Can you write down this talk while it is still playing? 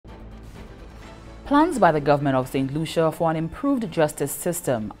Plans by the Government of Saint Lucia for an improved justice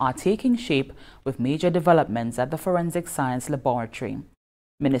system are taking shape with major developments at the Forensic Science Laboratory.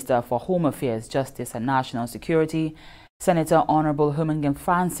 Minister for Home Affairs, Justice and National Security, Senator Honourable Hermangild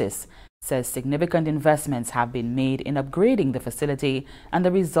Francis, says significant investments have been made in upgrading the facility and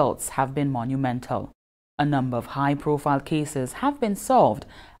the results have been monumental. A number of high-profile cases have been solved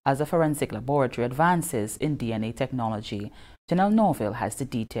as the forensic laboratory advances in DNA technology. Janelle Norville has the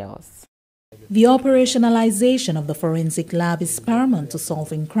details. The operationalization of the forensic lab is paramount to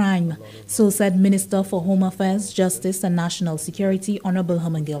solving crime, so said Minister for Home Affairs, Justice and National Security Honourable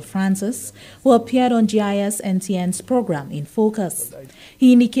Hermangild Francis, who appeared on GIS-NTN's program In Focus.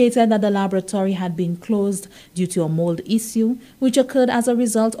 He indicated that the laboratory had been closed due to a mold issue, which occurred as a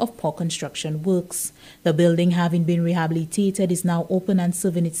result of poor construction works. The building, having been rehabilitated, is now open and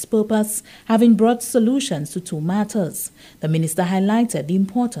serving its purpose, having brought solutions to two matters. The minister highlighted the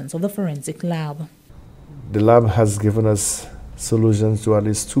importance of the forensic lab. The lab has given us solutions to at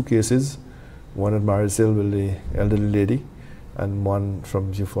least two cases, one at Marriott Hill with the elderly lady and one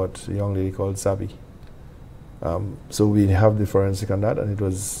from Beaufort, a young lady called Sabi. So we have the forensic on that, and it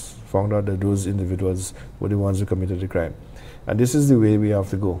was found out that those individuals were the ones who committed the crime. And this is the way we have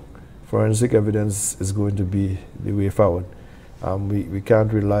to go. Forensic evidence is going to be the way forward. We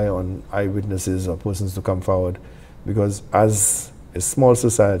can't rely on eyewitnesses or persons to come forward, because as a small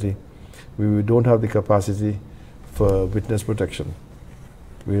society, we don't have the capacity for witness protection.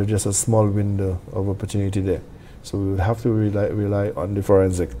 We have just a small window of opportunity there. So we will have to rely on the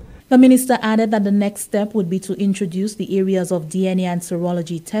forensic. The minister added that the next step would be to introduce the areas of DNA and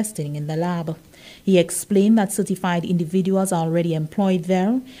serology testing in the lab. He explained that certified individuals are already employed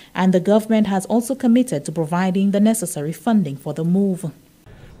there, and the government has also committed to providing the necessary funding for the move.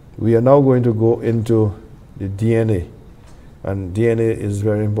 We are now going to go into the DNA, and DNA is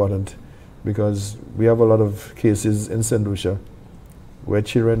very important because we have a lot of cases in Saint Lucia where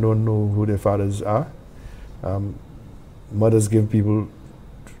children don't know who their fathers are. Mothers give people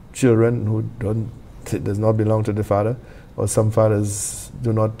children who does not belong to the father, or some fathers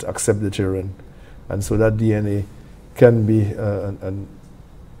do not accept the children. And so that DNA can be an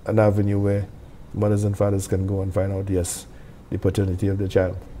avenue where mothers and fathers can go and find out, yes, the paternity of the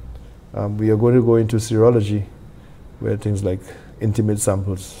child. We are going to go into serology, where things like intimate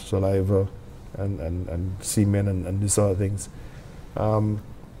samples, saliva and semen and these sort of things.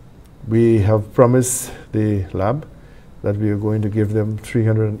 We have promised the lab that we are going to give them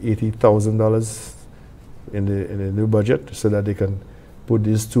 $380,000 in the new budget so that they can put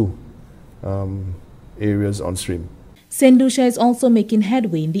these two areas on stream. Saint Lucia is also making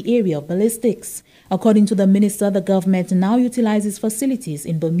headway in the area of ballistics. According to the minister, the government now utilizes facilities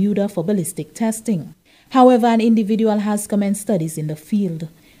in Bermuda for ballistic testing. However, an individual has commenced studies in the field.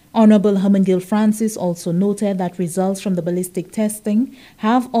 Honourable Hermangild Francis also noted that results from the ballistic testing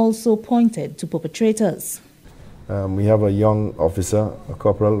have also pointed to perpetrators. We have a young officer, a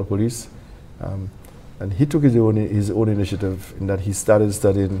corporal of police, and he took his own initiative in that he started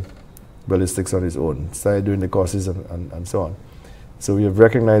studying ballistics on his own, started doing the courses and so on. So we have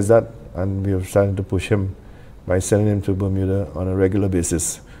recognized that, and we have started to push him by sending him to Bermuda on a regular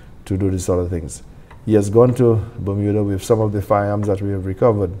basis to do these sort of things. He has gone to Bermuda with some of the firearms that we have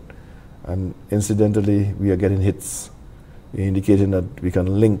recovered, and incidentally we are getting hits indicating that we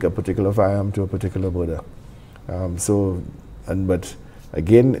can link a particular firearm to a particular murder. But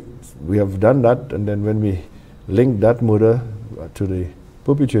again, we have done that, and then when we link that murder to the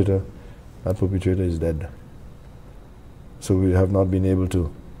perpetrator, that perpetrator is dead. So we have not been able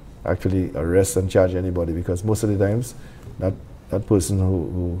to actually arrest and charge anybody, because most of the times that person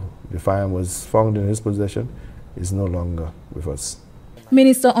who the firearm was found in his possession is no longer with us.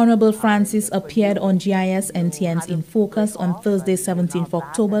 Minister Honourable Francis appeared on GIS-NTN's In Focus on Thursday, 17th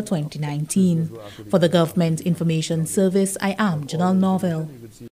October 2019. For the Government Information Service, I am Janelle Norville.